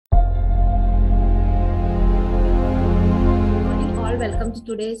welcome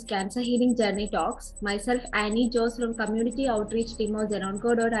to today's Cancer Healing Journey Talks. Myself, Annie Jose from Community Outreach Team of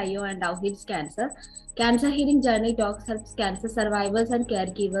ZenOnco.io and How Heals Cancer. Cancer Healing Journey Talks helps cancer survivors and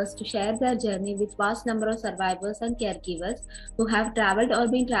caregivers to share their journey with vast number of survivors and caregivers who have traveled or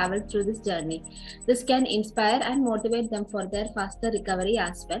been traveled through this journey. This can inspire and motivate them for their faster recovery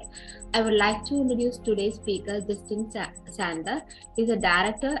as well. I would like to introduce today's speaker, Justin Sandler. He's a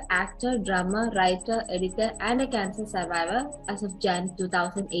director, actor, drummer, writer, editor, and a cancer survivor as of Jan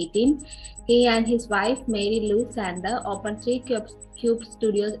 2018. He and his wife, Mary Lou Sandler, opened 3 Cube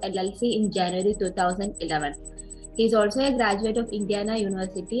Studios LLC in January 2011. He is also a graduate of Indiana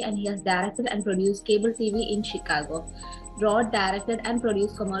University and he has directed and produced cable TV in Chicago. Wrote, directed, and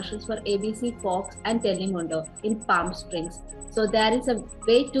produced commercials for ABC, Fox, and Telemundo in Palm Springs. So there is a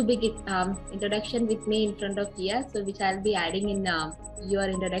way too big introduction with me in front of here, so which I'll be adding in your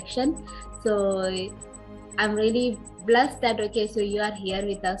introduction. So I'm really blessed that so you are here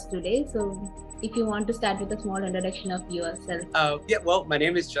with us today. So if you want to start with a small introduction of yourself. Well, my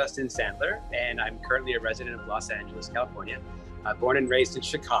name is Justin Sandler, and I'm currently a resident of Los Angeles, California. Born and raised in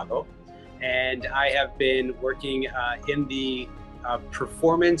Chicago. And I have been working in the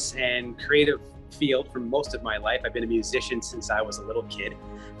performance and creative field for most of my life. I've been a musician since I was a little kid.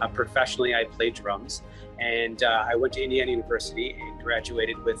 Professionally, I play drums. And I went to Indiana University and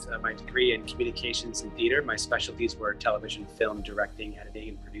graduated with my degree in communications and theater. My specialties were television, film, directing, editing,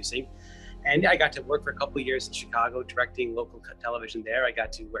 and producing. And I got to work for a couple of years in Chicago, directing local television there. I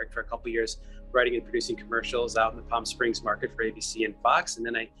got to work for a couple of years writing and producing commercials out in the Palm Springs market for ABC and Fox. And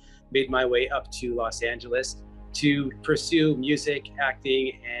then I made my way up to Los Angeles to pursue music,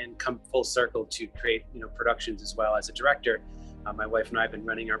 acting, and come full circle to create, productions as well as a director. My wife and I have been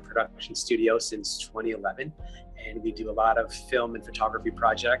running our production studio since 2011, and we do a lot of film and photography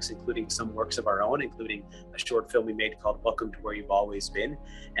projects, including some works of our own, including a short film we made called Welcome to Where You've Always Been.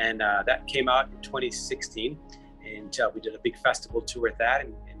 And that came out in 2016, and we did a big festival tour with that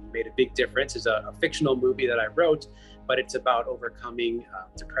and made a big difference. It's a fictional movie that I wrote, but it's about overcoming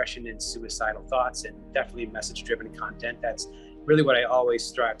depression and suicidal thoughts, and definitely message-driven content. That's really what I always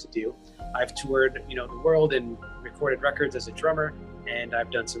strive to do. I've toured, the world and recorded records as a drummer, and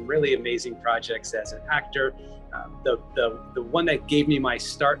I've done some really amazing projects as an actor. The one that gave me my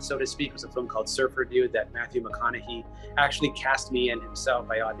start, so to speak, was a film called Surfer Dude that Matthew McConaughey actually cast me in himself.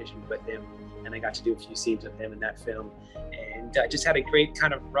 I auditioned with him, and I got to do a few scenes with him in that film. And I just had a great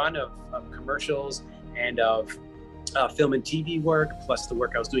kind of run of commercials and of film and TV work, plus the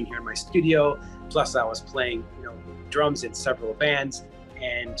work I was doing here in my studio, plus I was playing, drums in several bands,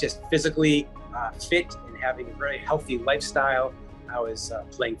 and just physically fit and having a very healthy lifestyle. I was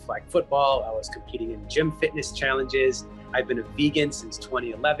playing flag football. I was competing in gym fitness challenges. I've been a vegan since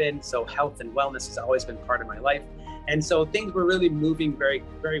 2011, so health and wellness has always been part of my life. And so things were really moving very,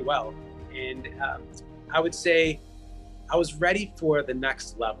 very well. And I would say I was ready for the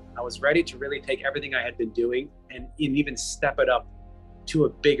next level. I was ready to really take everything I had been doing and even step it up to a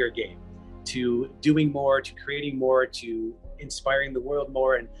bigger game, to doing more, to creating more, to inspiring the world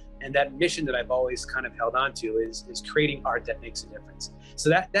more. And that mission that I've always kind of held on to is creating art that makes a difference. So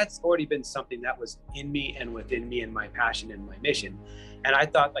that's already been something that was in me and within me, and my passion and my mission. And I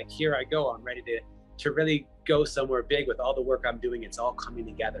thought, like, here I go, I'm ready to really go somewhere big with all the work I'm doing. It's all coming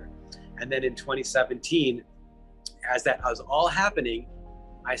together. And then in 2017, as that was all happening,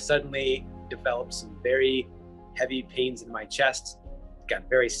 I suddenly developed some very heavy pains in my chest, got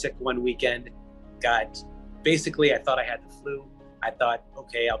very sick one weekend, basically I thought I had the flu. I thought,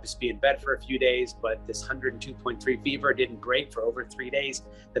 okay, I'll just be in bed for a few days, but this 102.3 fever didn't break for over 3 days.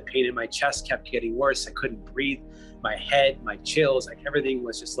 The pain in my chest kept getting worse. I couldn't breathe. My head, my chills, like everything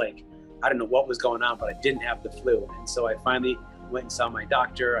was just like, I don't know what was going on, but I didn't have the flu. And so I finally went and saw my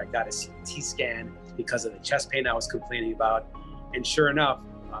doctor. I got a CT scan because of the chest pain I was complaining about. And sure enough,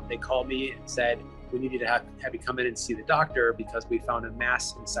 they called me and said, we need to have you come in and see the doctor because we found a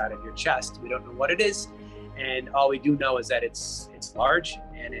mass inside of your chest. We don't know what it is. And all we do know is that it's large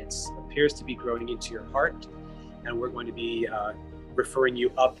and it appears to be growing into your heart. And we're going to be referring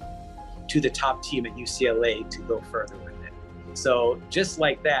you up to the top team at UCLA to go further with it. So just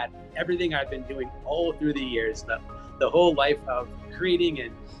like that, everything I've been doing all through the years, the whole life of creating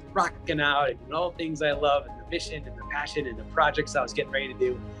and rocking out and doing all the things I love, and the mission and the passion and the projects I was getting ready to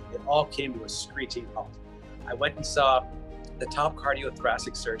do, it all came to a screeching halt. I went and saw the top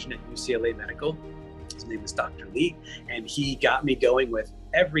cardiothoracic surgeon at UCLA Medical. His name is Dr. Lee, and he got me going with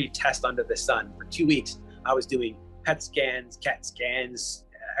every test under the sun. For 2 weeks, I was doing PET scans, CAT scans,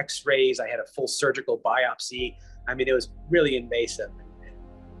 x-rays. I had a full surgical biopsy. I mean, it was really invasive and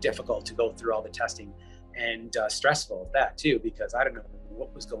difficult to go through all the testing. and stressful at that too, because I don't know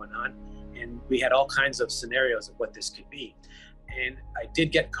what was going on. And we had all kinds of scenarios of what this could be. And I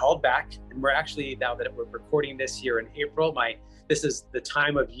did get called back, and we're actually, now that we're recording this here in April, this is the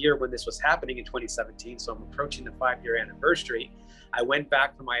time of year when this was happening in 2017. So I'm approaching the 5-year anniversary. I went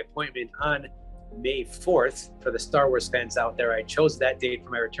back for my appointment on May 4th. For the Star Wars fans out there, I chose that date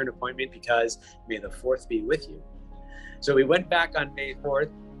for my return appointment because may the 4th be with you. So we went back on May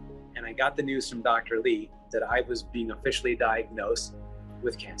 4th, and I got the news from Dr. Lee that I was being officially diagnosed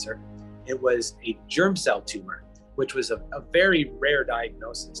with cancer. It was a germ cell tumor, which was a very rare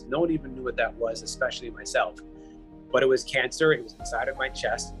diagnosis. No one even knew what that was, especially myself. But it was cancer. It was inside of my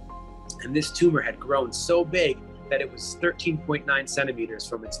chest. And this tumor had grown so big that it was 13.9 centimeters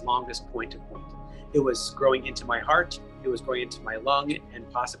from its longest point to point. It was growing into my heart, it was growing into my lung, and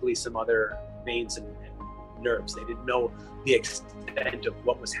possibly some other veins and nerves. They didn't know the extent of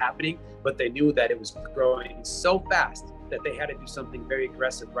what was happening, but they knew that it was growing so fast that they had to do something very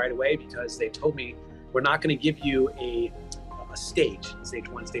aggressive right away, because they told me, we're not going to give you a stage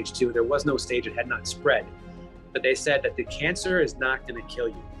 1, stage 2. There was no stage, it had not spread. But they said that the cancer is not going to kill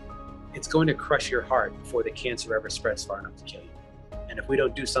you. It's going to crush your heart before the cancer ever spreads far enough to kill you. And if we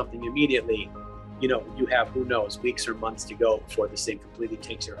don't do something immediately, you have, who knows, weeks or months to go before this thing completely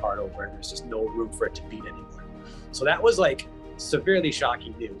takes your heart over and there's just no room for it to beat anymore. So that was like severely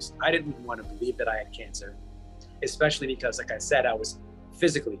shocking news. I didn't even want to believe that I had cancer, especially because, like I said, I was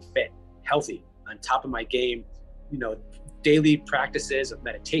physically fit, healthy, on top of my game, daily practices of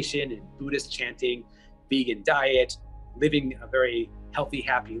meditation and Buddhist chanting, vegan diet, living a very healthy,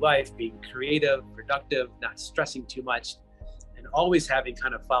 happy life, being creative, productive, not stressing too much, and always having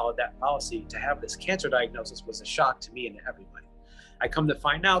kind of followed that policy. To have this cancer diagnosis was a shock to me and to everybody. I come to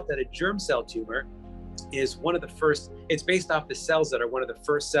find out that a germ cell tumor is one of the first, it's based off the cells that are one of the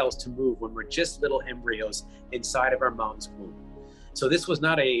first cells to move when we're just little embryos inside of our mom's womb. So this was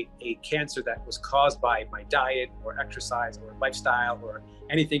not a cancer that was caused by my diet or exercise or lifestyle or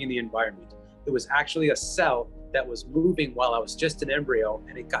anything in the environment. It was actually a cell that was moving while I was just an embryo,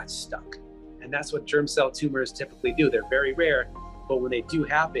 and it got stuck. And that's what germ cell tumors typically do. They're very rare, but when they do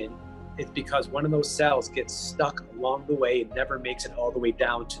happen, it's because one of those cells gets stuck along the way and never makes it all the way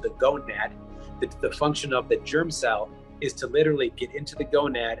down to the gonad. The function of the germ cell is to literally get into the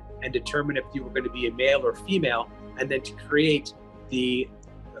gonad and determine if you were going to be a male or female, and then to create the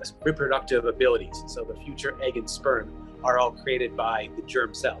reproductive abilities. So the future egg and sperm are all created by the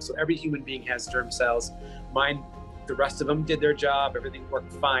germ cell. So every human being has germ cells. Mine, the rest of them did their job, everything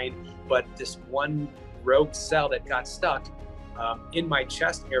worked fine, but this one rogue cell that got stuck in my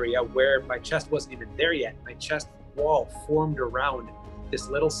chest area, where my chest wasn't even there yet, my chest wall formed around this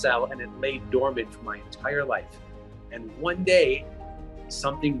little cell, and it lay dormant for my entire life. And one day,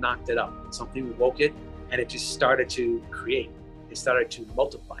 something knocked it up, something woke it, and it just started to create. It started to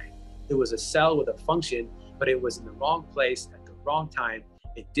multiply. It was a cell with a function, but it was in the wrong place at the wrong time.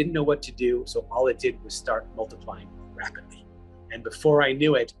 It didn't know what to do, so all it did was start multiplying rapidly. And before I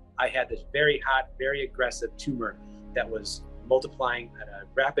knew it, I had this very hot, very aggressive tumor that was multiplying at a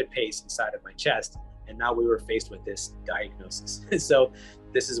rapid pace inside of my chest. And now we were faced with this diagnosis. So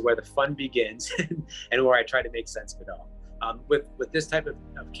this is where the fun begins and where I try to make sense of it all. With this type of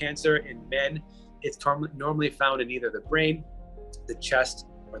cancer in men, it's normally found in either the brain, the chest,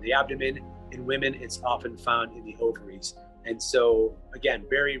 or the abdomen. In women, it's often found in the ovaries. And so, again,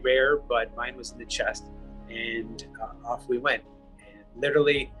 very rare, but mine was in the chest, and off we went. And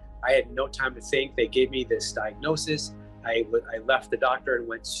literally, I had no time to think. They gave me this diagnosis. I left the doctor and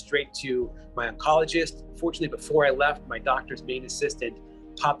went straight to my oncologist. Fortunately, before I left, my doctor's main assistant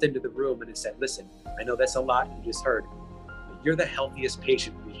popped into the room and said, listen, I know that's a lot you just heard, but you're the healthiest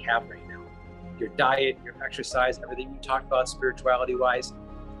patient we have right now. Your diet, your exercise, everything you talked about spirituality-wise,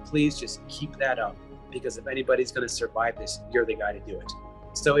 please just keep that up, because if anybody's going to survive this, you're the guy to do it.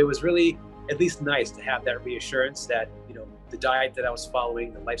 So it was really at least nice to have that reassurance that, the diet that I was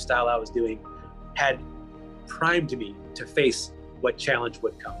following, the lifestyle I was doing, had primed me to face what challenge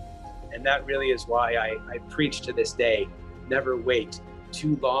would come. And that really is why I preach to this day, never wait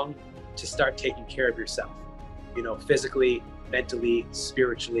too long to start taking care of yourself. Physically, mentally,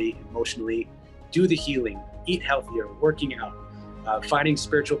 spiritually, emotionally. Do the healing, eat healthier, working out, finding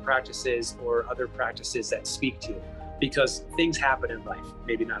spiritual practices or other practices that speak to you, because things happen in life.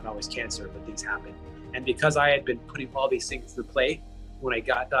 Maybe not always cancer, but things happen. And because I had been putting all these things into play when I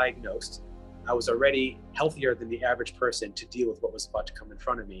got diagnosed, I was already healthier than the average person to deal with what was about to come in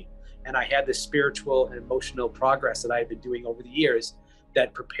front of me. And I had this spiritual and emotional progress that I had been doing over the years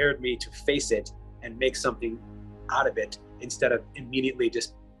that prepared me to face it and make something out of it, instead of immediately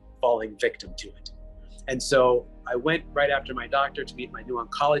just falling victim to it. And so I went right after my doctor to meet my new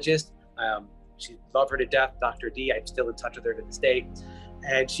oncologist. She loved her to death, Dr. D. I'm still in touch with her to this day.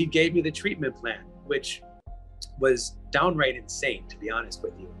 And she gave me the treatment plan, which was downright insane, to be honest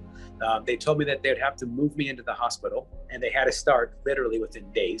with you. They told me that they would have to move me into the hospital, and they had to start literally within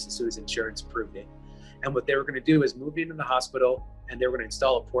days as soon as insurance approved it. And what they were going to do is move me into the hospital, and they were going to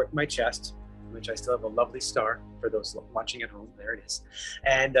install a port in my chest, which I still have a lovely scar for those watching at home. There it is.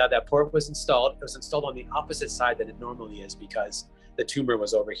 And that port was installed. It was installed on the opposite side than it normally is because the tumor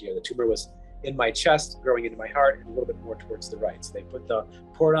was over here. The tumor was in my chest, growing into my heart, and a little bit more towards the right. So they put the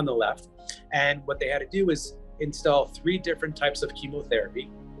port on the left. And what they had to do was install 3 different types of chemotherapy,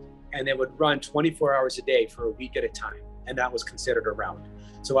 and they would run 24 hours a day for a week at a time. And that was considered a round.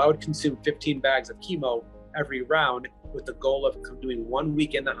 So I would consume 15 bags of chemo every round with the goal of doing 1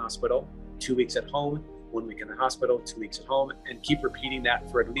 week in the hospital, 2 weeks at home, 1 week in the hospital, 2 weeks at home, and keep repeating that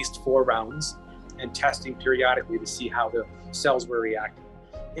for at least 4 rounds and testing periodically to see how the cells were reacting.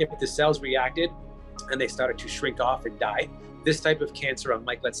 If the cells reacted and they started to shrink off and die, this type of cancer,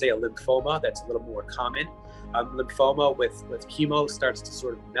 unlike, let's say, a lymphoma, that's a little more common, lymphoma with chemo starts to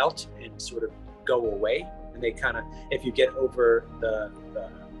sort of melt and sort of go away. And they kind of, if you get over the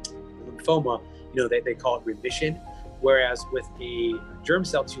lymphoma, they call it remission. Whereas with a germ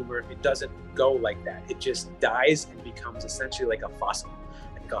cell tumor, it doesn't go like that. It just dies and becomes essentially like a fossil,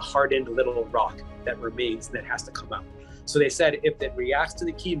 like a hardened little rock that remains and that has to come out. So they said if it reacts to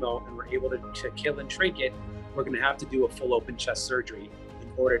the chemo and we're able to kill and shrink it, we're going to have to do a full open chest surgery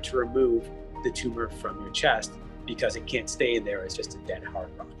in order to remove the tumor from your chest because it can't stay in there as just a dead hard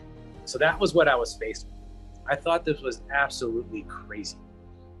rock. So that was what I was faced with. I thought this was absolutely crazy.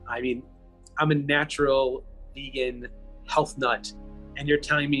 I mean, I'm a natural vegan health nut, and you're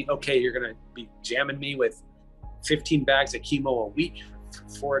telling me, okay, you're going to be jamming me with 15 bags of chemo a week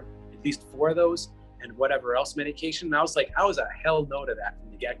for at least 4 of those and whatever else medication. And I was a hell no to that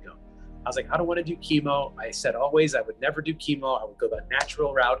from the get-go. I was like, I don't want to do chemo. I said always I would never do chemo. I would go the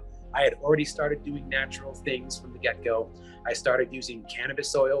natural route. I had already started doing natural things from the get-go. I started using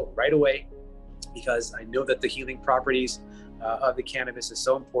cannabis oil right away because I know that the healing properties of the cannabis is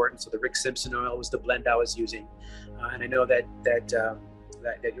so important. So the Rick Simpson oil was the blend I was using. And I know that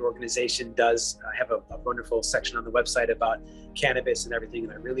your organization does have a wonderful section on the website about cannabis and everything.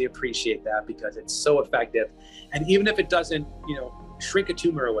 And I really appreciate that because it's so effective. And even if it doesn't, shrink a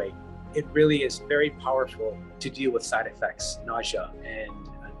tumor away, it really is very powerful to deal with side effects, nausea and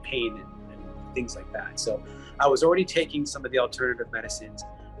pain and things like that. So I was already taking some of the alternative medicines.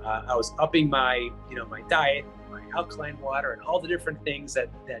 I was upping my diet, my alkaline water, and all the different things that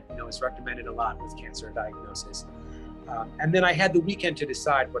is recommended a lot with cancer diagnosis. And then I had the weekend to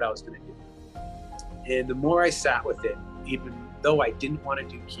decide what I was going to do. And the more I sat with it, even though I didn't want to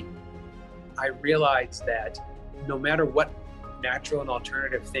do chemo, I realized that no matter what natural and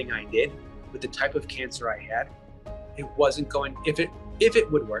alternative thing I did with the type of cancer I had, it wasn't going, if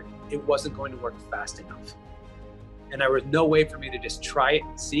it would work, it wasn't going to work fast enough. And there was no way for me to just try it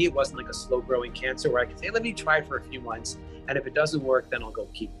and see. It wasn't like a slow growing cancer where I could say, let me try for a few months. And if it doesn't work, then I'll go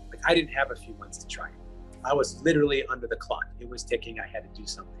chemo. Like I didn't have a few months to try it. I was literally under the clock. It was ticking. I had to do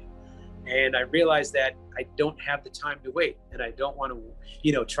something. And I realized that I don't have the time to wait. And I don't want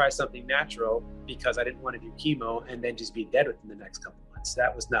to, try something natural because I didn't want to do chemo and then just be dead within the next couple months.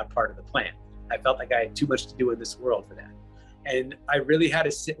 That was not part of the plan. I felt like I had too much to do in this world for that. And I really had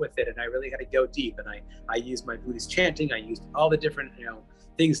to sit with it, and I really had to go deep. And I used my Buddhist chanting. I used all the different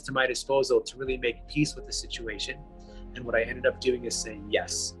things to my disposal to really make peace with the situation. And what I ended up doing is saying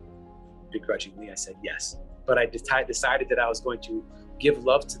yes. Begrudgingly, I said yes. But I decided that I was going to give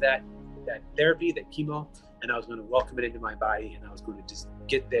love to that therapy, that chemo, and I was going to welcome it into my body, and I was going to just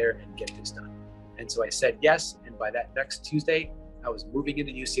get there and get this done. And so I said yes. And by that next Tuesday, I was moving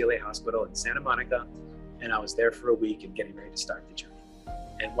into UCLA Hospital in Santa Monica. And I was there for a week and getting ready to start the journey.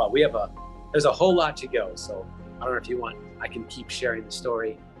 And while there's a whole lot to go. So I don't know if you want, I can keep sharing the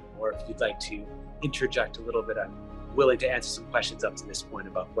story, or if you'd like to interject a little bit, I'm willing to answer some questions up to this point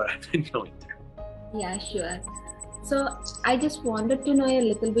about what I've been going through. Yeah, sure. So I just wanted to know a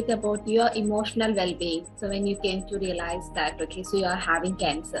little bit about your emotional well-being. So when you came to realize that, okay, so you're having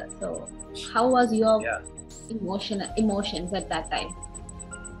cancer. So how was your emotions at that time?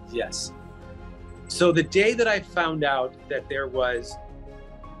 Yes. So the day that I found out that there was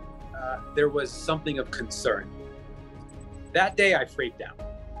something of concern, that day I freaked out.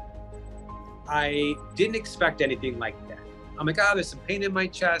 I didn't expect anything like that. I'm like, there's some pain in my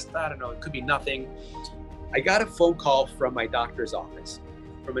chest. I don't know, it could be nothing. I got a phone call from my doctor's office,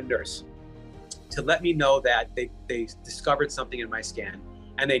 from a nurse, to let me know that they discovered something in my scan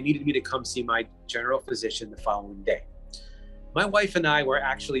and they needed me to come see my general physician the following day. My wife and I were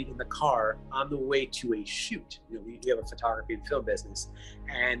actually in the car on the way to a shoot. We have a photography and film business,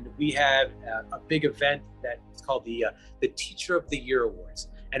 and we have a big event that's called the Teacher of the Year Awards.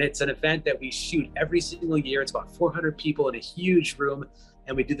 And it's an event that we shoot every single year. It's about 400 people in a huge room,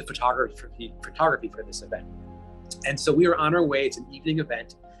 and we do the photography for this event. And so we were on our way. It's an evening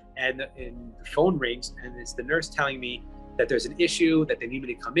event, and the phone rings, and it's the nurse telling me that there's an issue, that they need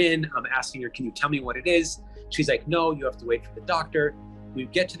me to come in. I'm asking her, can you tell me what it is? She's like, no, you have to wait for the doctor. We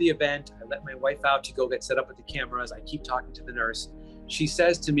get to the event. I let my wife out to go get set up with the cameras. I keep talking to the nurse. She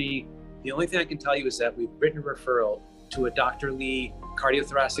says to me, the only thing I can tell you is that we've written a referral to a Dr. Lee,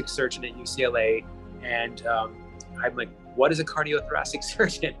 cardiothoracic surgeon at UCLA. And I'm like, what is a cardiothoracic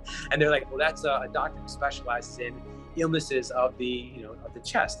surgeon? And they're like, well, that's a doctor who specializes in illnesses of the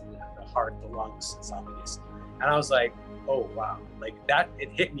chest, the heart, the lungs, esophagus. And I was like, oh, wow. Like that,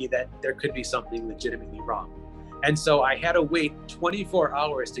 it hit me that there could be something legitimately wrong. And so I had to wait 24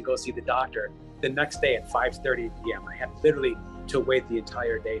 hours to go see the doctor the next day at 5:30 p.m. I had literally to wait the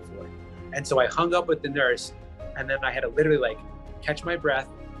entire day for it. And so I hung up with the nurse, and then I had to literally like catch my breath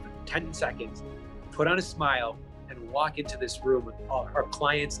for 10 seconds, put on a smile, and walk into this room with all our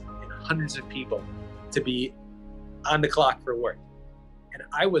clients and hundreds of people to be on the clock for work. And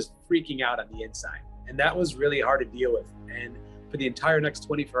I was freaking out on the inside. And that was really hard to deal with. And for the entire next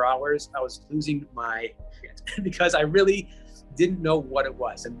 24 hours, I was losing my shit because I really didn't know what it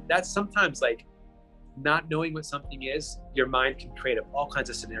was. And that's sometimes like not knowing what something is, your mind can create up all kinds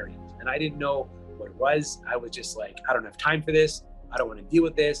of scenarios. And I didn't know what it was. I was just like, I don't have time for this. I don't want to deal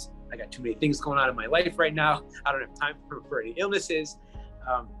with this. I got too many things going on in my life right now. I don't have time for any illnesses.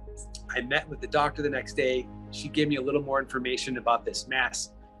 I met with the doctor the next day. She gave me a little more information about this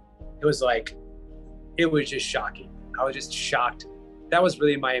mass. It was just shocking. I was just shocked. That was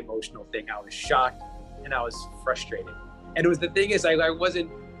really my emotional thing. I was shocked and I was frustrated. And it was the thing is, I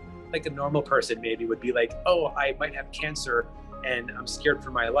wasn't like a normal person maybe would be like, oh, I might have cancer and I'm scared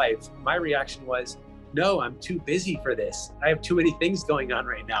for my life. My reaction was, no, I'm too busy for this. I have too many things going on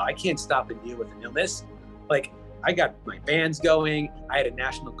right now. I can't stop and deal with an illness. Like I got my bands going. I had a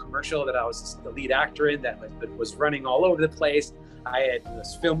national commercial that I was the lead actor in that was running all over the place. I had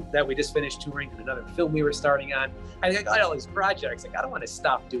this film that we just finished touring and another film we were starting on. I got all these projects. Like, I don't want to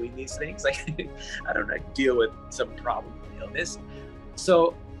stop doing these things. Like, I don't know, deal with some problem with illness.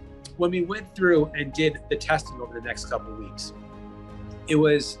 So when we went through and did the testing over the next couple of weeks, it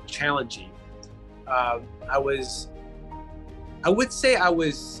was challenging. I would say I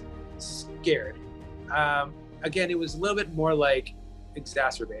was scared. Again, it was a little bit more like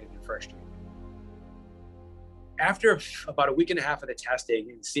exacerbated and frustrated. After about a week and a half of the testing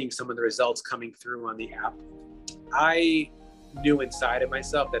and seeing some of the results coming through on the app, I knew inside of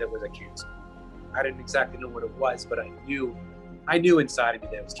myself that it was a cancer. I didn't exactly know what it was, but I knew inside of me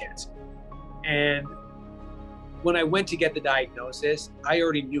that it was cancer. And when I went to get the diagnosis, I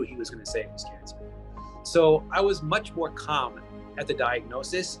already knew he was going to say it was cancer. So I was much more calm at the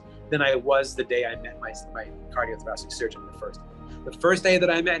diagnosis than I was the day I met my cardiothoracic surgeon the first day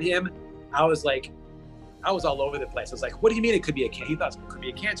that I met him. I was all over the place. I was like, what do you mean it could be a cancer? He thought it could be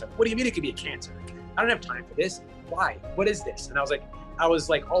a cancer. What do you mean it could be a cancer? Like, I don't have time for this. Why? What is this? And I was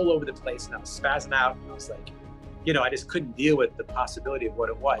like all over the place, and I was spazzing out. And I was like, I just couldn't deal with the possibility of what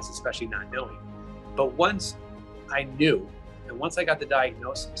it was, especially not knowing. But once I knew, and once I got the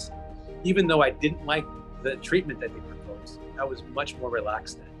diagnosis, even though I didn't like the treatment that they proposed, I was much more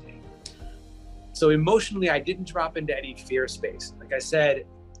relaxed that day. So emotionally, I didn't drop into any fear space. Like I said,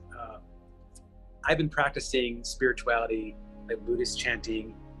 I've been practicing spirituality, like Buddhist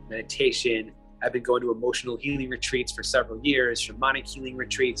chanting, meditation. I've been going to emotional healing retreats for several years, shamanic healing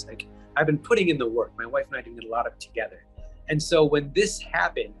retreats. Like I've been putting in the work. My wife and I doing a lot of it together. And so when this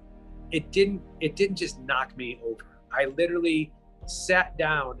happened, it didn't just knock me over. I literally sat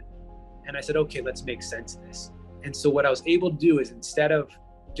down and I said, okay, let's make sense of this. And so what I was able to do is, instead of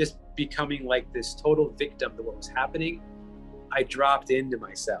just becoming like this total victim to what was happening, I dropped into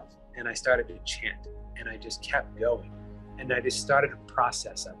myself. And I started to chant, and I just kept going, and I just started to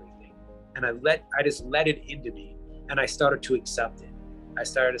process everything, and I just let it into me, and I started to accept it. I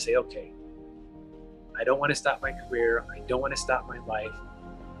started to say, okay, I don't want to stop my career. I don't want to stop my life.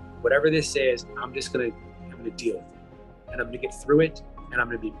 Whatever this is, I'm gonna deal with it, and I'm gonna get through it, and I'm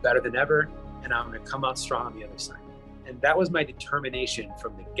gonna be better than ever, and I'm gonna come out strong on the other side. And that was my determination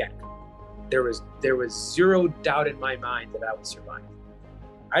from the get-go. There was zero doubt in my mind that I would survive.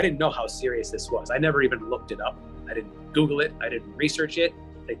 I didn't know how serious this was. I never even looked it up. I didn't Google it. I didn't research it.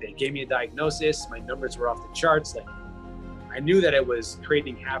 Like, they gave me a diagnosis. My numbers were off the charts. Like, I knew that it was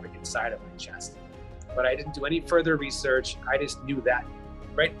creating havoc inside of my chest, but I didn't do any further research. I just knew that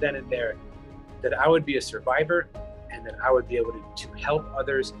right then and there that I would be a survivor and that I would be able to help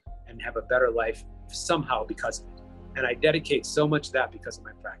others and have a better life somehow because of it. And I dedicate so much to that because of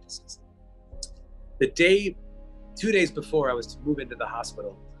my practices. The day, 2 days before I was to move into the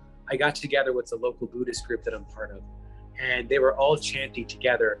hospital, I got together with the local Buddhist group that I'm part of, and they were all chanting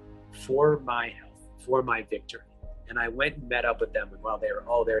together for my health, for my victory. And I went and met up with them, and while they were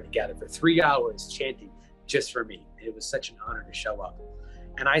all there together for 3 hours chanting just for me, it was such an honor to show up.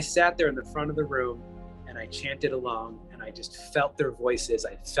 And I sat there in the front of the room and I chanted along, and I just felt their voices,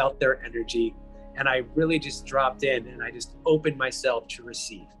 I felt their energy, and I really just dropped in and I just opened myself to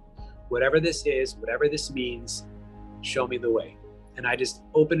receive. Whatever this is, whatever this means, show me the way. And I just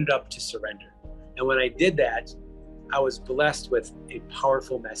opened it up to surrender. And when I did that, I was blessed with a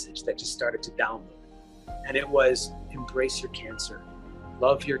powerful message that just started to download. And it was, embrace your cancer,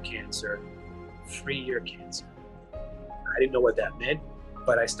 love your cancer, free your cancer. I didn't know what that meant,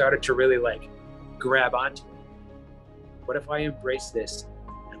 but I started to really grab onto it. What if I embrace this?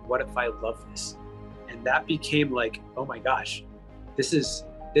 And what if I love this? And that became oh my gosh, this is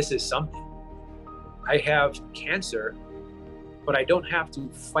something. I have cancer, but I don't have to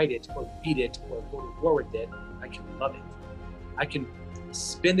fight it or beat it or go to war with it. I can love it. I can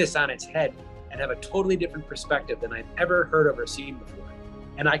spin this on its head and have a totally different perspective than I've ever heard of or seen before.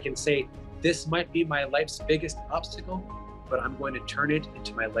 And I can say, this might be my life's biggest obstacle, but I'm going to turn it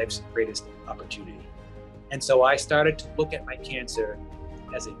into my life's greatest opportunity. And so I started to look at my cancer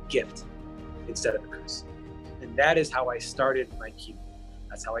as a gift instead of a curse. And that is how I started my chemo.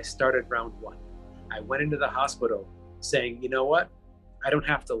 That's how I started round 1. I went into the hospital saying, you know what? I don't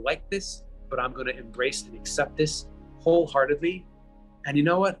have to like this, but I'm going to embrace and accept this wholeheartedly. And you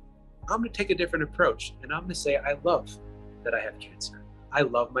know what? I'm going to take a different approach. And I'm going to say, I love that I have cancer. I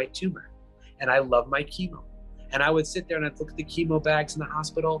love my tumor. And I love my chemo. And I would sit there and I'd look at the chemo bags in the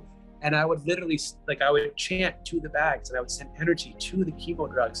hospital, and I would literally, I would chant to the bags, and I would send energy to the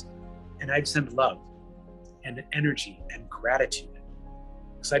chemo drugs, and I'd send love and energy and gratitude.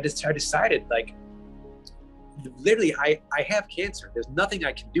 So I decided, literally, I have cancer. There's nothing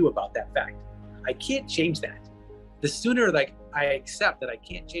I can do about that fact. I can't change that. The sooner I accept that I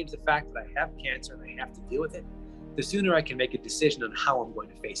can't change the fact that I have cancer and I have to deal with it, the sooner I can make a decision on how I'm going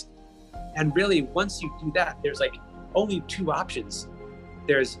to face it. And really, once you do that, there's only 2 options.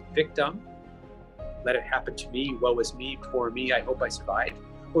 There's victim, let it happen to me, woe is me, poor me, I hope I survive.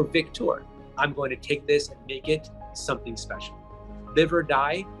 Or victor, I'm going to take this and make it something special. Live or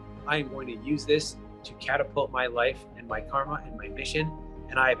die, I am going to use this to catapult my life and my karma and my mission,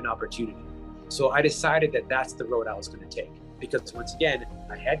 and I have an opportunity. So I decided that that's the road I was going to take. Because once again,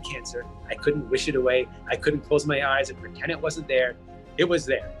 I had cancer, I couldn't wish it away, I couldn't close my eyes and pretend it wasn't there. It was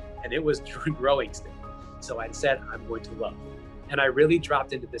there, and it was growing still. So I said, I'm going to love. And I really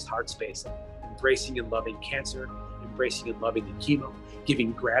dropped into this heart space of embracing and loving cancer, embracing and loving the chemo,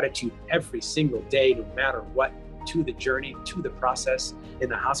 giving gratitude every single day, no matter what, to the journey, to the process. In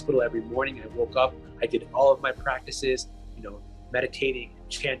the hospital every morning, I woke up, I did all of my practices, meditating,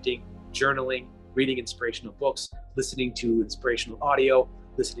 chanting, journaling, reading inspirational books, listening to inspirational audio,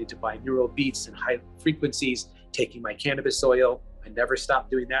 listening to binaural beats and high frequencies, taking my cannabis oil. I never stopped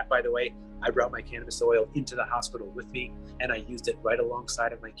doing that, by the way. I brought my cannabis oil into the hospital with me, and I used it right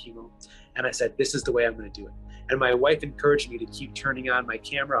alongside of my chemo. And I said, this is the way I'm going to do it. And my wife encouraged me to keep turning on my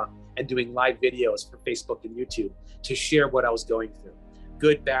camera and doing live videos for Facebook and YouTube to share what I was going through,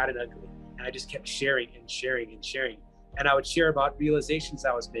 good, bad, and ugly. And I just kept sharing and sharing and sharing. And I would share about realizations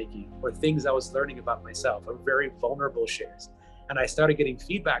I was making or things I was learning about myself, or very vulnerable shares. And I started getting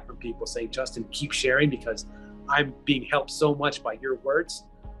feedback from people saying, Justin, keep sharing, because I'm being helped so much by your words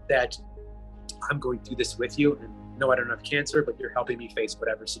that I'm going through this with you. And no, I don't have cancer, but you're helping me face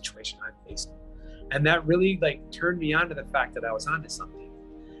whatever situation I'm facing. And that really turned me on to the fact that I was onto something.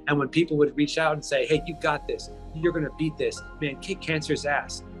 And when people would reach out and say, hey, you got this, you're going to beat this, man, kick cancer's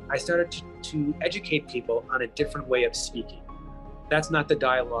ass, I started to educate people on a different way of speaking. That's not the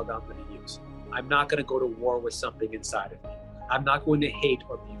dialogue I'm going to use. I'm not going to go to war with something inside of me. I'm not going to hate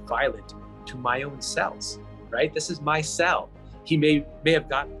or be violent to my own cells, right? This is my cell. He may have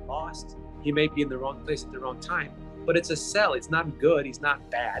gotten lost. He may be in the wrong place at the wrong time, but it's a cell. It's not good. He's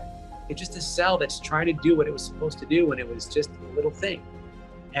not bad. It's just a cell that's trying to do what it was supposed to do, and it was just a little thing.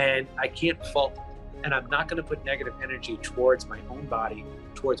 And I can't fault it. And I'm not going to put negative energy towards my own body,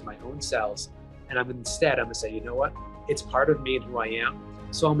 towards my own cells. And instead, I'm going to say, you know what? It's part of me and who I am.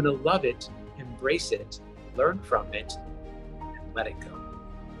 So I'm going to love it, embrace it, learn from it, and let it go.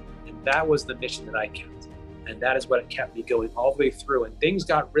 And that was the mission that I kept. And that is what kept me going all the way through. And things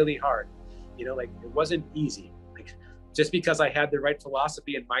got really hard. You know, like it wasn't easy. Like just because I had the right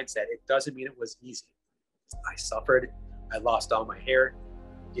philosophy and mindset, it doesn't mean it was easy. I suffered. I lost all my hair.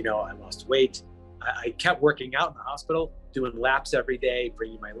 You know, I lost weight. I kept working out in the hospital, doing laps every day,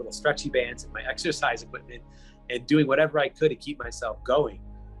 bringing my little stretchy bands and my exercise equipment and doing whatever I could to keep myself going.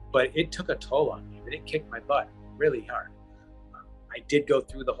 But it took a toll on me and it kicked my butt really hard. I did go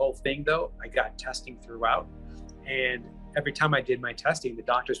through the whole thing though. I got testing throughout. And every time I did my testing, the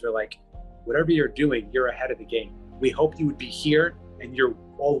doctors were like, whatever you're doing, you're ahead of the game. We hoped you would be here and you're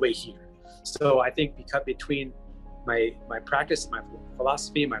all the way here. So I think because between my practice, my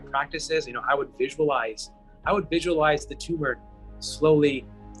philosophy, my practices, you know, I would visualize the tumor slowly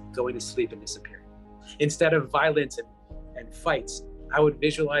going to sleep and disappearing. Instead of violence and fights, I would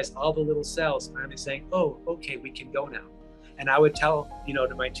visualize all the little cells finally saying, oh, okay, we can go now. And I would tell, you know,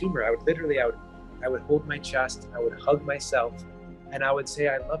 to my tumor, I would hold my chest, I would hug myself, and I would say,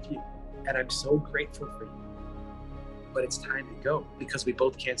 I love you, and I'm so grateful for you. But it's time to go because we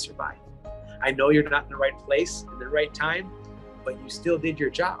both can't survive. I know you're not in the right place in the right time, but you still did your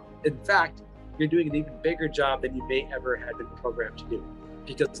job. In fact, you're doing an even bigger job than you may ever have been programmed to do.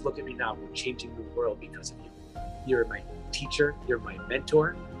 Because look at me now, we're changing the world because of you. You're my teacher, you're my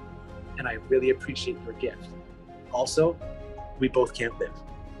mentor, and I really appreciate your gift. Also, we both can't live.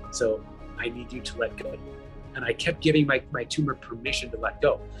 So I need you to let go. And I kept giving my tumor permission to let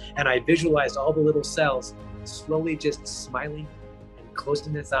go. And I visualized all the little cells slowly just smiling and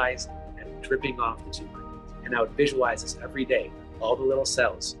closing its eyes and dripping off the tumor. And I would visualize this every day, all the little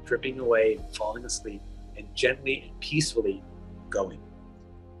cells dripping away, falling asleep, and gently and peacefully going.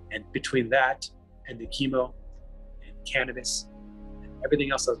 And between that and the chemo and cannabis and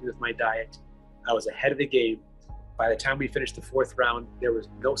everything else I was doing with my diet, I was ahead of the game. By the time we finished the 4th round, there was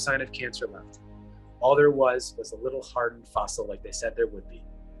no sign of cancer left. All there was a little hardened fossil like they said there would be.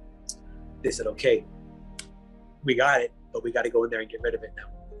 They said, okay, we got it, but we got to go in there and get rid of it now.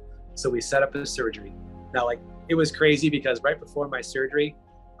 So we set up the surgery. Now, like, it was crazy because right before my surgery,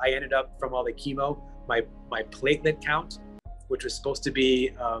 I ended up from all the chemo, my platelet count, which was supposed to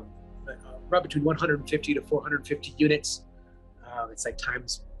be right between 150 to 450 units. It's like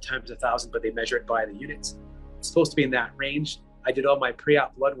times 1,000, but they measure it by the units. It's supposed to be in that range. I did all my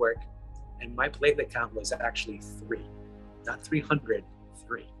pre-op blood work and my platelet count was actually 3, not 300,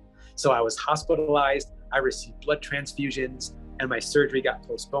 3. So I was hospitalized, I received blood transfusions, and my surgery got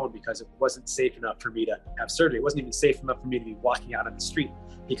postponed because it wasn't safe enough for me to have surgery. It wasn't even safe enough for me to be walking out on the street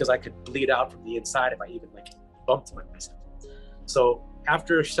because I could bleed out from the inside if I even like bumped myself. So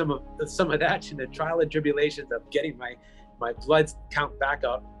after some of that and the trial and tribulations of getting my blood count back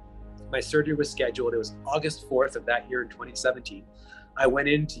up, my surgery was scheduled. It was August 4th of that year in 2017. I went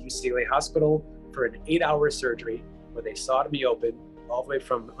into UCLA Hospital for an 8-hour surgery where they sawed me open all the way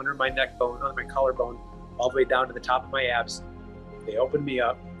from under my neck bone, under my collarbone, all the way down to the top of my abs. They opened me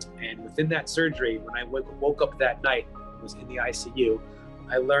up, and within that surgery, when I woke up that night, was in the ICU,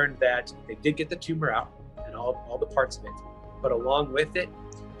 I learned that they did get the tumor out and all the parts of it, but along with it,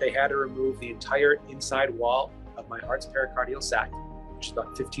 they had to remove the entire inside wall of my heart's pericardial sac, which is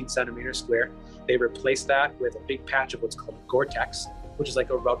about 15 centimeters square. They replaced that with a big patch of what's called Gore-Tex, which is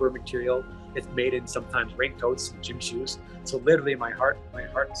like a rubber material. It's made in sometimes raincoats and gym shoes. So literally my heart's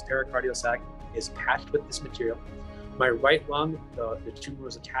pericardial sac is patched with this material. My right lung, the tumor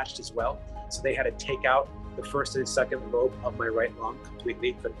was attached as well. So they had to take out the first and second lobe of my right lung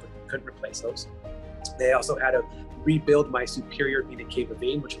completely, couldn't replace those. They also had to rebuild my superior vena cava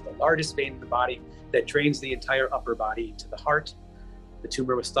vein, which is the largest vein in the body that drains the entire upper body into the heart. The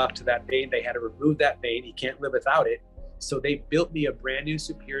tumor was stuck to that vein. They had to remove that vein. You can't live without it. So they built me a brand new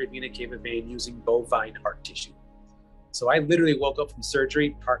superior vena cava vein using bovine heart tissue. So I literally woke up from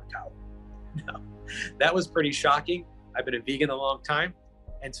surgery, part cow. Now, that was pretty shocking. I've been a vegan a long time.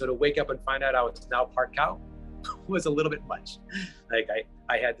 And so to wake up and find out I was now part cow was a little bit much. Like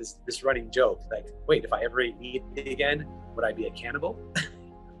I had this running joke, like, wait, if I ever eat meat again, would I be a cannibal?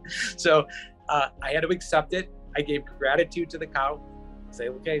 So I had to accept it. I gave gratitude to the cow. Say,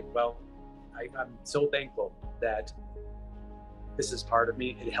 okay, well, I'm so thankful that this is part of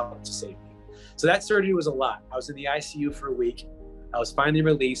me. It helped to save me. So that surgery was a lot. I was in the ICU for a week. I was finally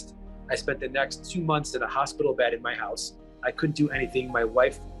released. I spent the next 2 months in a hospital bed in my house. I couldn't do anything. My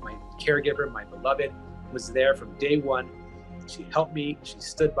wife, my caregiver, my beloved, was there from day one. She helped me. She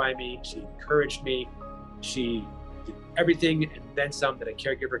stood by me. She encouraged me. She did everything and then some that a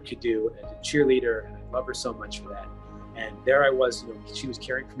caregiver could do, and a cheerleader, and I love her so much for that. And there I was, she was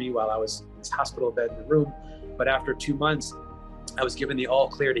caring for me while I was in this hospital bed in the room. But after 2 months, I was given the all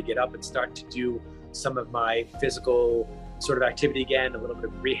clear to get up and start to do some of my physical sort of activity again, a little bit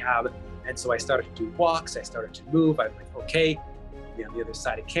of rehab. And so I started to do walks, I started to move. I'm like, okay, I'm on the other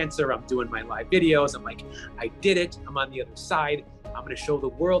side of cancer. I'm doing my live videos. I'm like, I did it. I'm on the other side. I'm going to show the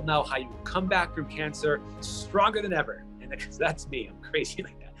world now how you come back from cancer stronger than ever. And that's me. I'm crazy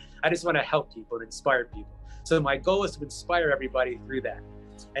like that. I just want to help people and inspire people. So my goal is to inspire everybody through that.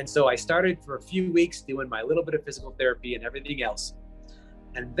 And so I started for a few weeks doing my little bit of physical therapy and everything else.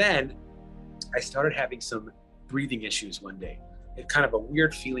 And then I started having some breathing issues one day. It kind of a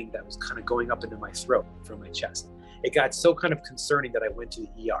weird feeling that was kind of going up into my throat from my chest. It got so kind of concerning that I went to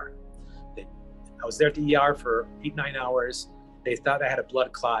the ER. I was there at the ER for 8-9 hours. They thought I had a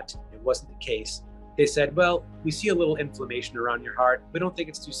blood clot. It wasn't the case. They said, well, we see a little inflammation around your heart. We don't think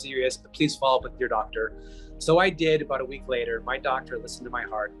it's too serious, but please follow up with your doctor. So I did. About a week later, my doctor listened to my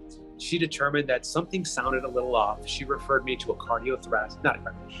heart. She determined that something sounded a little off. She referred me to a cardiologist.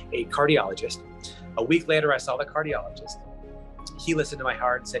 A week later, I saw the cardiologist. He listened to my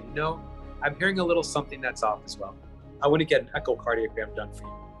heart and said, you know, I'm hearing a little something that's off as well. I want to get an echocardiogram done for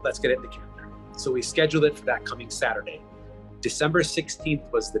you. Let's get it in the calendar. So we scheduled it for that coming Saturday. December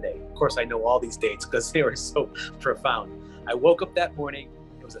 16th was the day. Of course, I know all these dates because they were so profound. I woke up that morning.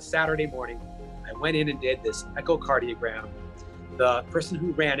 It was a Saturday morning. I went in and did this echocardiogram. The person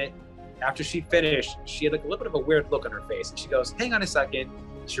who ran it, after she finished, she had like a little bit of a weird look on her face. And she goes, hang on a second.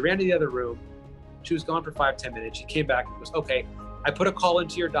 She ran to the other room. She was gone for 5-10 minutes. She came back and goes, okay, I put a call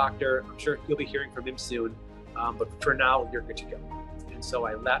into your doctor. I'm sure you'll be hearing from him soon. But for now, you're good to go. And so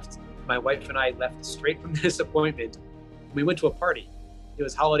I left. My wife and I left straight from this appointment. We went to a party. It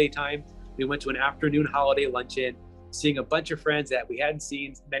was holiday time. We went to an afternoon holiday luncheon, seeing a bunch of friends that we hadn't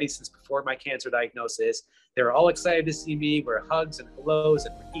seen many since before my cancer diagnosis. They were all excited to see me. We're hugs and hellos,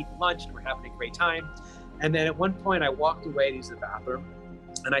 and we're eating lunch, and we're having a great time. And then at one point, I walked away to use the bathroom,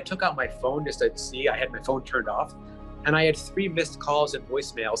 and I took out my phone just to see. I had my phone turned off, and I had 3 missed calls and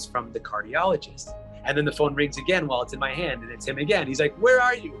voicemails from the cardiologist. And then the phone rings again while it's in my hand, and it's him again. He's like, where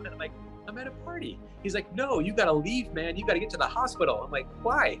are you? And I'm like, I'm at a party. He's like, no, you got to leave, man. You got to get to the hospital. I'm like,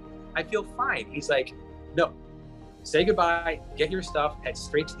 why? I feel fine. He's like, no, say goodbye, get your stuff, head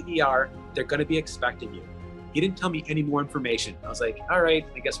straight to the ER. They're going to be expecting you. He didn't tell me any more information. I was like, all right,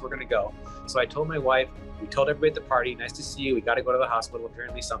 I guess we're going to go. So I told my wife, we told everybody at the party, nice to see you. We got to go to the hospital.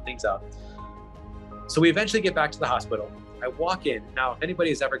 Apparently something's up. So we eventually get back to the hospital. I walk in. Now, if anybody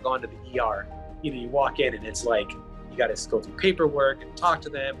has ever gone to the ER, you walk in and it's like, you got to go through paperwork and talk to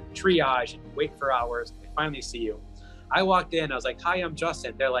them, and triage, and wait for hours. And they finally see you. I walked in, I was like, hi, I'm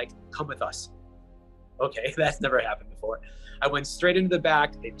Justin. They're like, come with us. Okay, that's never happened before. I went straight into the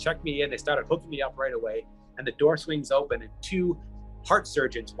back. They checked me in. They started hooking me up right away. And the door swings open and 2 heart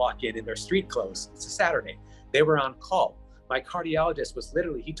surgeons walk in their street clothes. It's a Saturday. They were on call. My cardiologist was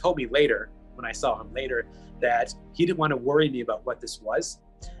literally, he told me later, when I saw him later, that he didn't want to worry me about what this was.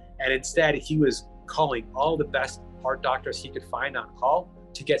 And instead, he was calling all the best heart doctors he could find on call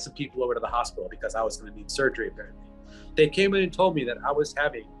to get some people over to the hospital because I was going to need surgery, apparently. They came in and told me that I was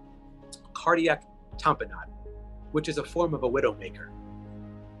having cardiac tamponade, which is a form of a widowmaker.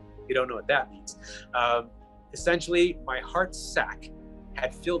 You don't know what that means. Essentially, my heart sac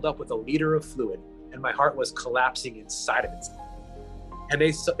had filled up with a liter of fluid and my heart was collapsing inside of itself. And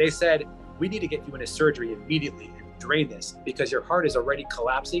they said, we need to get you into surgery immediately and drain this because your heart is already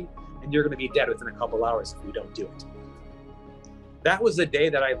collapsing and you're going to be dead within a couple hours if we don't do it. That was the day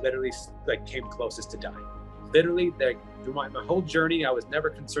that I literally came closest to dying. Literally, through my whole journey, I was never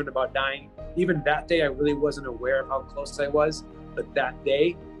concerned about dying. Even that day, I really wasn't aware of how close I was. But that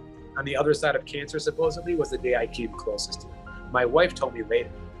day, on the other side of cancer, supposedly, was the day I came closest to it. My wife told me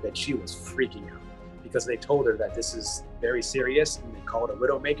later that she was freaking out because they told her that this is very serious and they call it a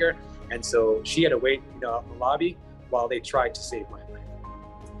widowmaker. And so she had to wait out in the lobby while they tried to save my life.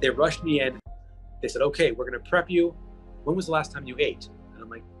 They rushed me in. They said, okay, we're going to prep you. When was the last time you ate? And I'm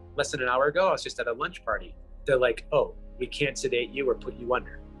like, less than an hour ago. I was just at a lunch party. They're like, oh, we can't sedate you or put you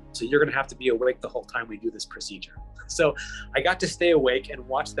under. So you're going to have to be awake the whole time we do this procedure. So I got to stay awake and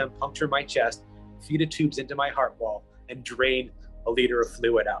watch them puncture my chest, feed tubes into my heart wall, and drain a liter of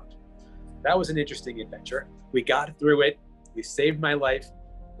fluid out. That was an interesting adventure. We got through it. We saved my life,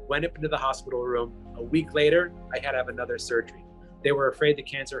 went up into the hospital room. A week later, I had to have another surgery. They were afraid the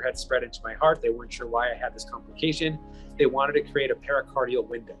cancer had spread into my heart. They weren't sure why I had this complication. They wanted to create a pericardial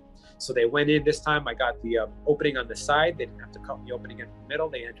window. So they went in this time. I got the opening on the side. They didn't have to cut the opening in the middle.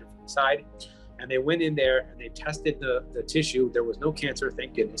 They entered from the side. And they went in there and they tested the tissue. There was no cancer,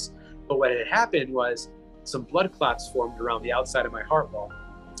 thank goodness. But what had happened was some blood clots formed around the outside of my heart wall.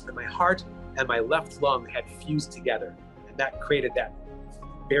 And my heart and my left lung had fused together. And that created that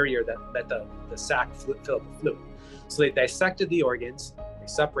barrier that let the sac fill up with fluid. So they dissected the organs, they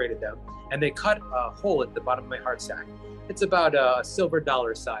separated them, and they cut a hole at the bottom of my heart sac. It's about a silver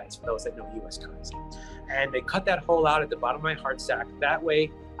dollar size for those that know US currency. And they cut that hole out at the bottom of my heart sac. That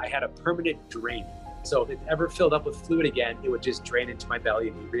way I had a permanent drain. So if it ever filled up with fluid again, it would just drain into my belly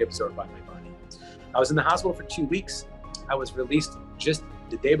and be reabsorbed by my body. I was in the hospital for 2 weeks. I was released just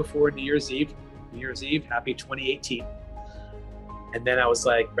the day before New Year's Eve. New Year's Eve, happy 2018. And then I was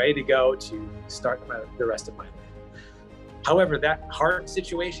like ready to go to start the rest of my life. However, that heart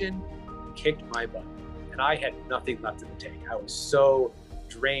situation kicked my butt and I had nothing left in the tank. I was so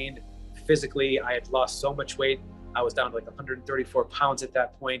drained physically. I had lost so much weight. I was down to like 134 pounds at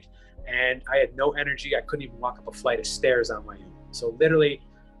that point, and I had no energy. I couldn't even walk up a flight of stairs on my own. So literally,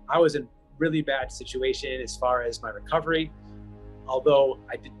 I was in really bad situation as far as my recovery. Although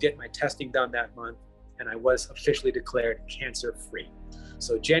I did get my testing done that month, and I was officially declared cancer-free.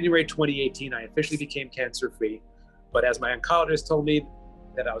 So January 2018, I officially became cancer-free. But as my oncologist told me,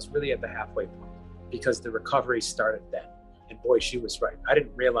 that I was really at the halfway point because the recovery started then. And boy, she was right. I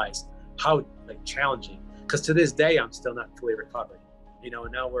didn't realize how challenging, because to this day, I'm still not fully recovered.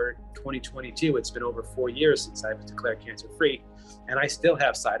 Now we're 2022. It's been over 4 years since I was declared cancer-free, and I still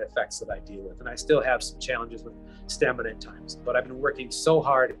have side effects that I deal with, and I still have some challenges with stamina at times. But I've been working so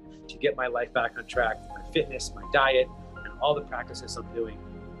hard to get my life back on track, my fitness, my diet, and all the practices I'm doing,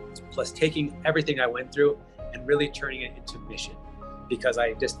 plus taking everything I went through and really turning it into mission. Because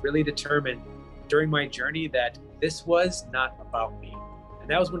I just really determined during my journey that this was not about me. And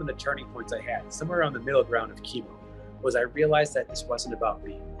that was one of the turning points I had, somewhere around the middle ground of chemo, was I realized that this wasn't about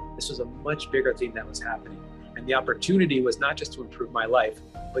me. This was a much bigger thing that was happening. And the opportunity was not just to improve my life,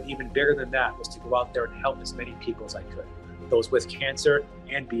 but even bigger than that was to go out there and help as many people as I could, those with cancer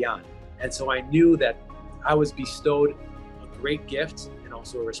and beyond. And so I knew that I was bestowed a great gift and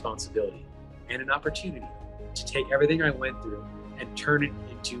also a responsibility and an opportunity to take everything I went through and turn it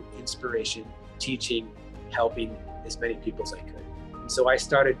into inspiration, teaching, helping as many people as I could. And so I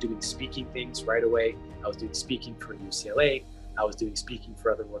started doing speaking things right away. I was doing speaking for UCLA. I was doing speaking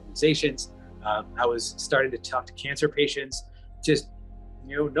for other organizations. I was starting to talk to cancer patients, just,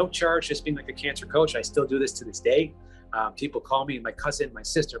 no charge, just being like a cancer coach. I still do this to this day. People call me, my cousin, my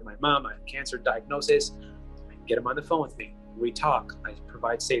sister, my mom, I have cancer diagnosis. I get them on the phone with me. We talk. I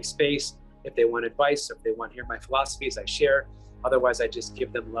provide safe space. If they want advice, if they want to hear my philosophies, I share. Otherwise, I just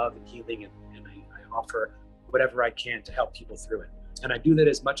give them love and healing, and I offer whatever I can to help people through it. And I do that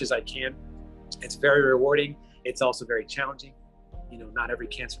as much as I can. It's very rewarding. It's also very challenging. Not every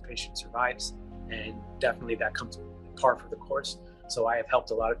cancer patient survives, and definitely that comes par for the course. So I have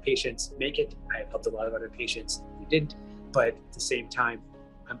helped a lot of patients make it. I have helped a lot of other patients who didn't, but at the same time,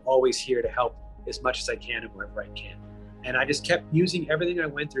 I'm always here to help as much as I can and wherever I can. And I just kept using everything I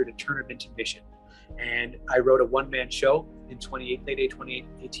went through to turn it into mission. And I wrote a one-man show in late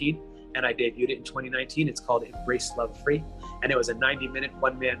 2018, and I debuted it in 2019. It's called Embrace Love Free. And it was a 90-minute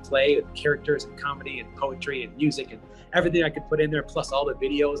one-man play with characters and comedy and poetry and music and everything I could put in there, plus all the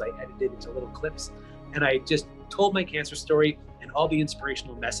videos I edited into little clips. And I just told my cancer story and all the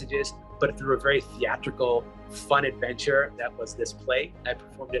inspirational messages, but through a very theatrical, fun adventure that was this play. I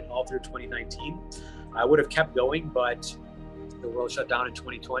performed it all through 2019. I would have kept going, but the world shut down in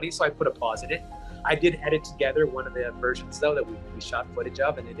 2020, so I put a pause in it. I did edit together one of the versions, though, that we shot footage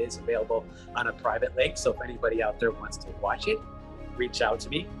of, and it is available on a private link. So if anybody out there wants to watch it, reach out to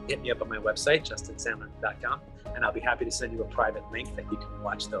me, hit me up on my website, justinsandler.com, and I'll be happy to send you a private link that you can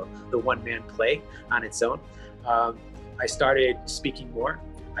watch the one-man play on its own. I started speaking more.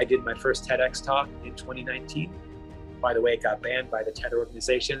 I did my first TEDx talk in 2019. By the way, it got banned by the TED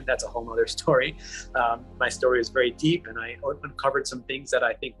organization. That's a whole nother story. My story is very deep, and I uncovered some things that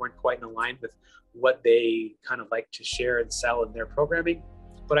I think weren't quite in line with what they kind of like to share and sell in their programming.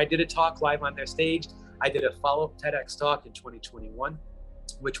 But I did a talk live on their stage. I did a follow-up TEDx talk in 2021,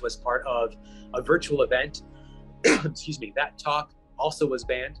 which was part of a virtual event. Excuse me, that talk also was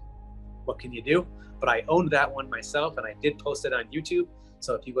banned. What can you do? But I owned that one myself, and I did post it on YouTube.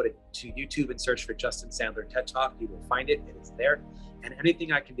 So if you go to YouTube and search for Justin Sandler TED Talk, you will find it. It is there. And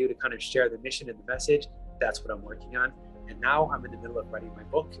anything I can do to kind of share the mission and the message, that's what I'm working on. And now I'm in the middle of writing my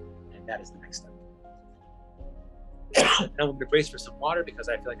book, and that is the next step. Now I'm going to brace for some water because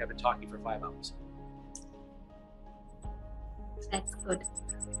I feel like I've been talking for 5 hours. That's good.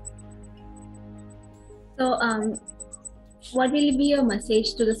 So, what will be your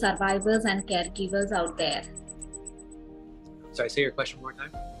message to the survivors and caregivers out there? Sorry, say your question one more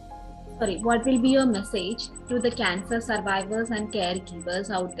time. Sorry, what will be your message to the cancer survivors and caregivers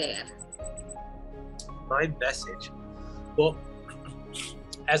out there? My message? Well,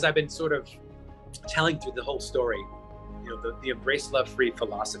 as I've been sort of telling through the whole story, the embrace love free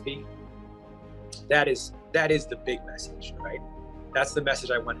philosophy, that is the big message, right? That's the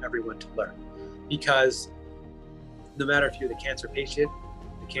message I want everyone to learn, because no matter if you're the cancer patient,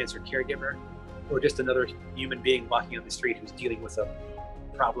 the cancer caregiver, or just another human being walking on the street who's dealing with a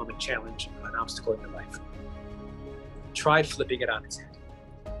problem, a challenge, an obstacle in your life, try flipping it on its head.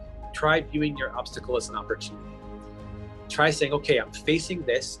 Try viewing your obstacle as an opportunity. Try saying, okay, I'm facing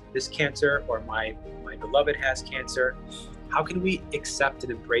this cancer, or my beloved has cancer. How can we accept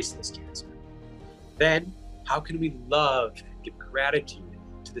and embrace this cancer? Then, how can we love and give gratitude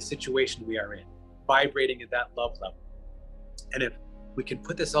to the situation we are in, vibrating at that love level? And if we can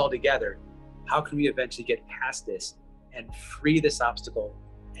put this all together, how can we eventually get past this and free this obstacle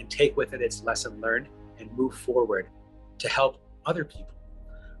and take with it its lesson learned and move forward to help other people?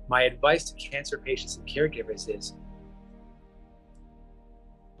 My advice to cancer patients and caregivers is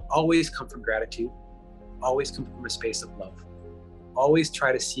always come from gratitude, always come from a space of love. Always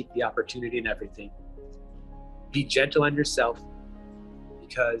try to seek the opportunity in everything. Be gentle on yourself,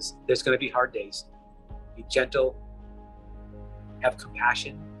 because there's going to be hard days. Be gentle. Have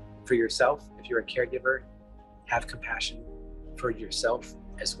compassion for yourself. If you're a caregiver, have compassion for yourself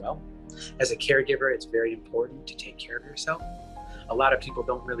as well. As a caregiver, it's very important to take care of yourself. A lot of people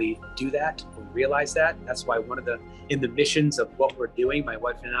don't really do that or realize that. That's why in the missions of what we're doing, my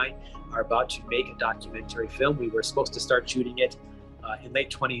wife and I are about to make a documentary film. We were supposed to start shooting it in late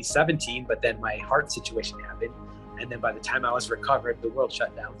 2017, but then my heart situation happened. And then by the time I was recovered, the world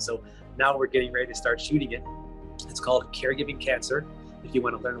shut down. So now we're getting ready to start shooting it. It's called Caregiving Cancer. If you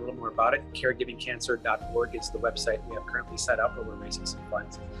want to learn a little more about it, caregivingcancer.org is the website we have currently set up, where we're raising some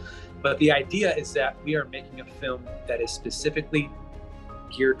funds. But the idea is that we are making a film that is specifically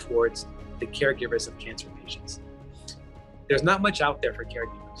geared towards the caregivers of cancer patients. There's not much out there for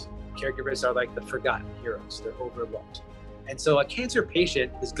caregivers. Caregivers are like the forgotten heroes. They're overlooked. And so a cancer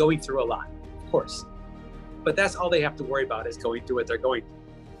patient is going through a lot, of course. But that's all they have to worry about, is going through what they're going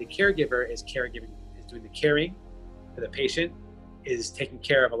through. The caregiver is doing the caring for the patient, is taking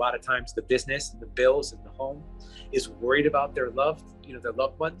care of a lot of times the business and the bills and the home, is worried about their loved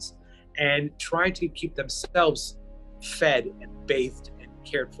ones, and trying to keep themselves fed and bathed and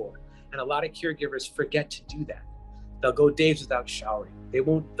cared for. And a lot of caregivers forget to do that. They'll go days without showering.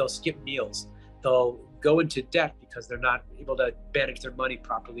 They'll skip meals. They'll go into debt because they're not able to manage their money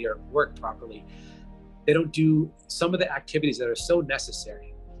properly or work properly. They don't do some of the activities that are so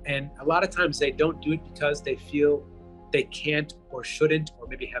necessary. And a lot of times they don't do it because they feel they can't or shouldn't, or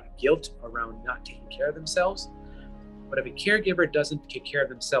maybe have guilt around not taking care of themselves. But if a caregiver doesn't take care of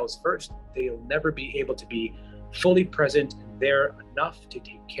themselves first, they'll never be able to be fully present and there enough to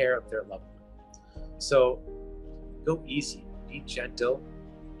take care of their loved one. So go easy, be gentle,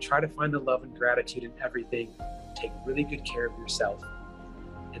 try to find the love and gratitude in everything, take really good care of yourself,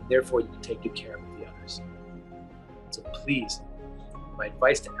 and therefore you can take good care of the others. So please, my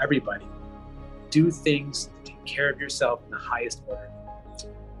advice to everybody, do things to take care of yourself in the highest order.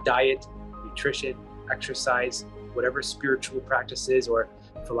 Diet, nutrition, exercise, whatever spiritual practices or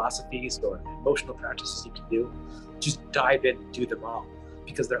philosophies or emotional practices you can do, just dive in and do them all,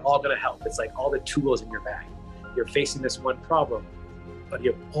 because they're all going to help. It's like all the tools in your bag. You're facing this one problem, but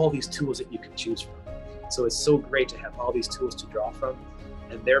you have all these tools that you can choose from. So it's so great to have all these tools to draw from,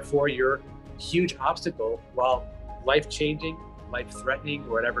 and therefore your huge obstacle, while life-changing, life-threatening,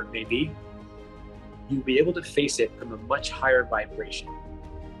 or whatever it may be, you'll be able to face it from a much higher vibration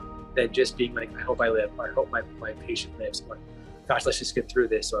than just being like, I hope I live, or I hope my patient lives, or gosh, let's just get through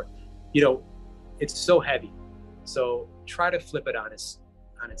this, or, it's so heavy. So try to flip it on its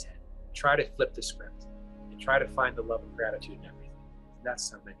head. Try to flip the script and try to find the love and gratitude in everything.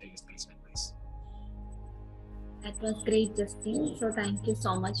 That's my biggest piece of advice. That was great, Justin. So thank you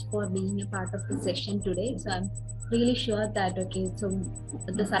so much for being a part of the session today. So I'm really sure that, so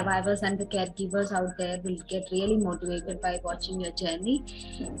the survivors and the caregivers out there will get really motivated by watching your journey.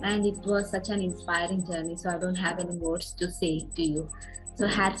 And it was such an inspiring journey. So I don't have any words to say to you. So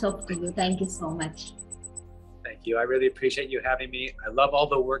hats off to you. Thank you so much. Thank you. I really appreciate you having me. I love all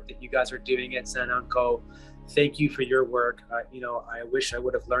the work that you guys are doing at ZenOnco. Thank you for your work. I wish I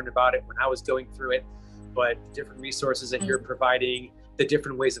would have learned about it when I was going through it, but the different resources that you're providing, the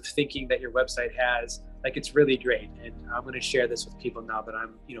different ways of thinking that your website has, it's really great. And I'm going to share this with people now that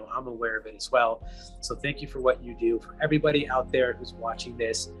I'm aware of it as well. So thank you for what you do. For everybody out there who's watching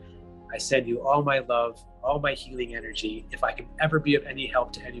this, I send you all my love, all my healing energy. If I can ever be of any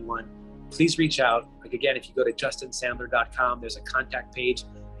help to anyone, please reach out. Again, if you go to justinsandler.com, there's a contact page.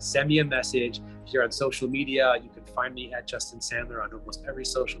 send me a message. If you're on social media, you can find me at Justin Sandler on almost every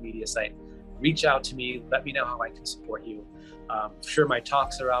social media site. Reach out to me, let me know how I can support you. Sure, my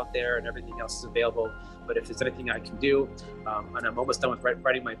talks are out there and everything else is available, but if there's anything I can do, and I'm almost done with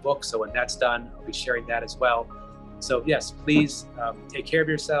writing my book, so when that's done, I'll be sharing that as well. So yes, please take care of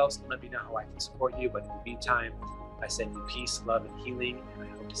yourselves. Let me know how I can support you. But in the meantime, I send you peace, love, and healing, and I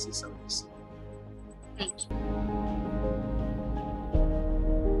hope to see some of you soon. Thank you.